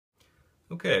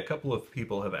Okay, a couple of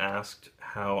people have asked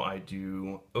how I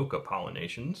do oca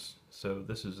pollinations. So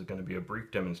this is going to be a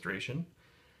brief demonstration.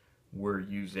 We're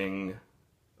using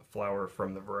a flower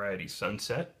from the variety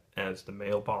Sunset as the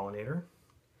male pollinator,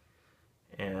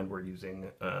 and we're using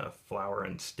a flower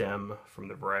and stem from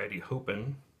the variety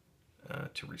Hopin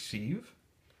to receive.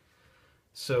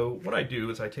 So what I do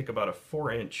is I take about a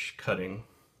 4-inch cutting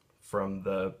from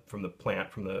the plant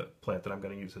that I'm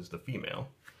going to use as the female,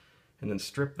 and then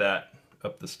strip that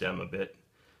up the stem a bit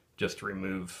just to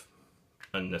remove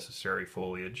unnecessary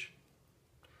foliage.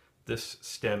 This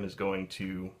stem is going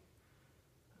to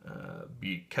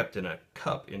be kept in a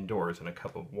cup indoors, in a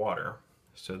cup of water,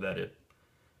 so that it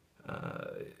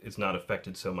is not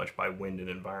affected so much by wind and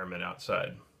environment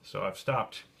outside. So I've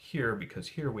stopped here because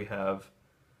here we have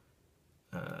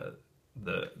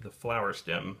the flower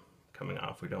stem coming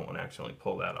off. We don't want to accidentally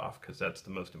pull that off because that's the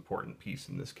most important piece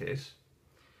in this case.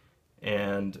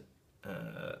 And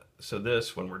so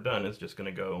this, when we're done, is just going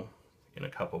to go in a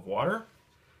cup of water,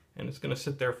 and it's going to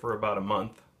sit there for about a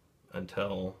month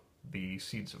until the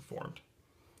seeds have formed.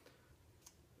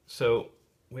 So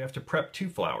we have to prep 2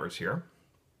 flowers here,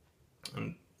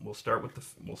 and we'll start with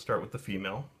the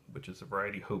female, which is the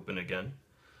variety Hopin again.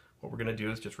 What we're going to do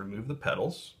is just remove the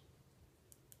petals.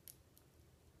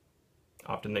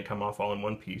 Often they come off all in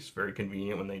one piece, very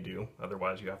convenient when they do,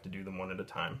 otherwise you have to do them one at a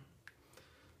time.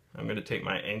 I'm going to take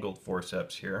my angled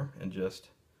forceps here and just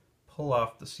pull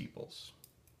off the sepals.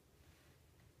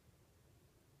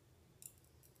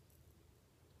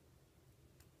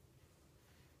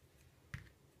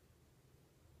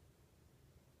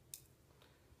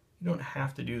 You don't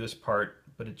have to do this part,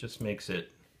 but it just makes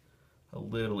it a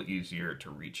little easier to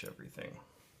reach everything.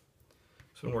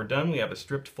 So when we're done, we have a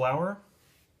stripped flower.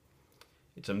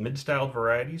 It's a mid-styled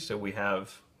variety, so we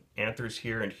have anthers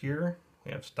here and here.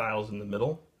 We have styles in the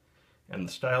middle, and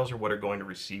the styles are what are going to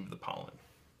receive the pollen.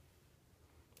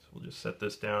 So we'll just set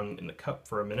this down in the cup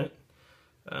for a minute.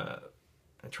 I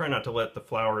try not to let the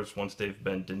flowers, once they've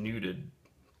been denuded,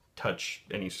 touch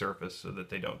any surface so that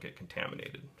they don't get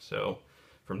contaminated. So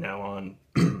from now on,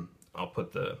 I'll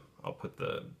put the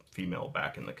female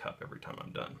back in the cup every time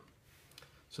I'm done.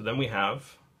 So then we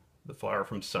have the flower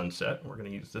from Sunset. We're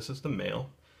going to use this as the male.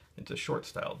 It's a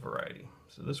short-styled variety,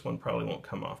 so this one probably won't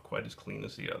come off quite as clean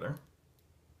as the other.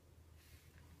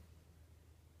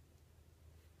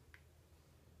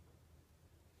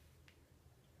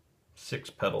 Six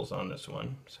petals on this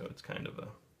one, so it's kind of a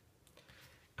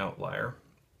outlier.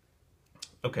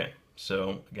 Okay,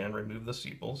 so again, remove the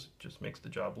sepals. It just makes the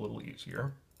job a little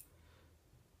easier.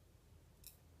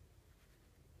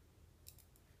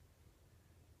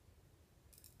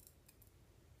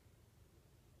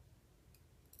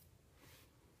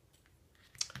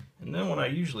 And then what I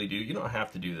usually do, you don't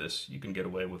have to do this. You can get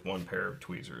away with one pair of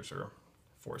tweezers or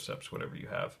forceps, whatever you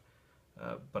have.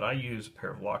 But I use a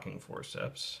pair of locking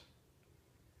forceps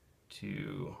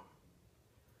to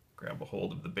grab a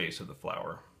hold of the base of the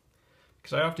flower,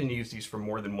 because I often use these for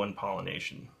more than one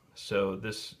pollination. So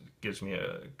this gives me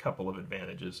a couple of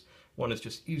advantages. One is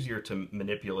just easier to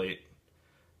manipulate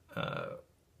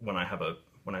when I have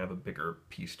a bigger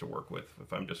piece to work with.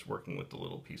 If I'm just working with the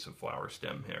little piece of flower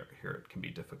stem here it can be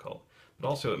difficult. But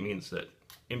also it means that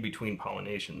in between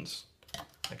pollinations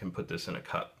I can put this in a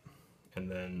cup, and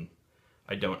then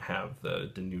I don't have the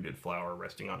denuded flower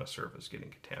resting on a surface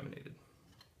getting contaminated.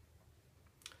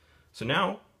 So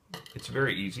now it's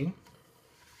very easy.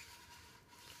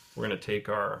 We're going to take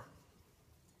our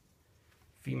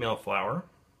female flower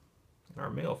and our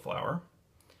male flower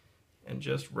and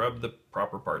just rub the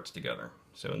proper parts together.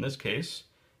 So in this case,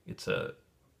 it's a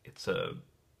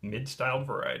mid-styled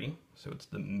variety, so it's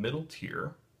the middle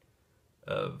tier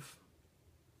of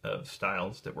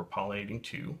styles that we're pollinating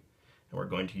to, and we're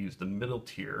going to use the middle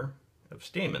tier of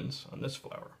stamens on this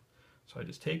flower. So I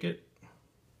just take it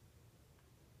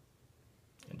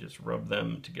and just rub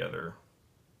them together.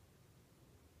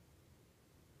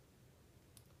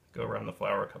 Go around the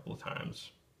flower a couple of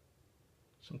times.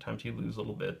 Sometimes you lose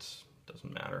little bits,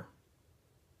 doesn't matter.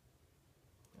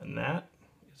 And that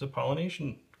is a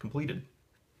pollination completed.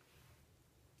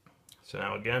 So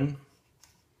now again,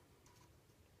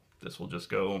 this will just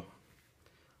go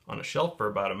on a shelf for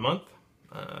about a month.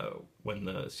 When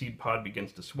the seed pod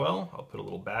begins to swell, I'll put a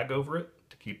little bag over it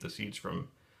to keep the seeds from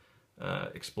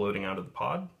exploding out of the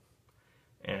pod.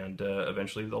 And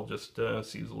eventually they'll just,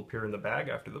 seeds will appear in the bag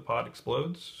after the pod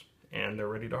explodes, and they're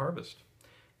ready to harvest.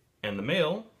 And the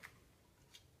male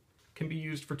can be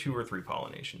used for 2 or 3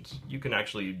 pollinations. You can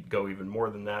actually go even more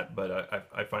than that, but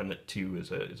I find that 2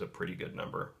 is a pretty good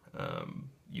number.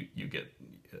 You get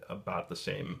about the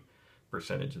same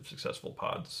percentage of successful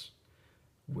pods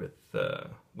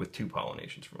with two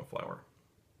pollinations from a flower.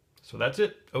 So that's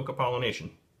it, Oca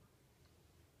pollination.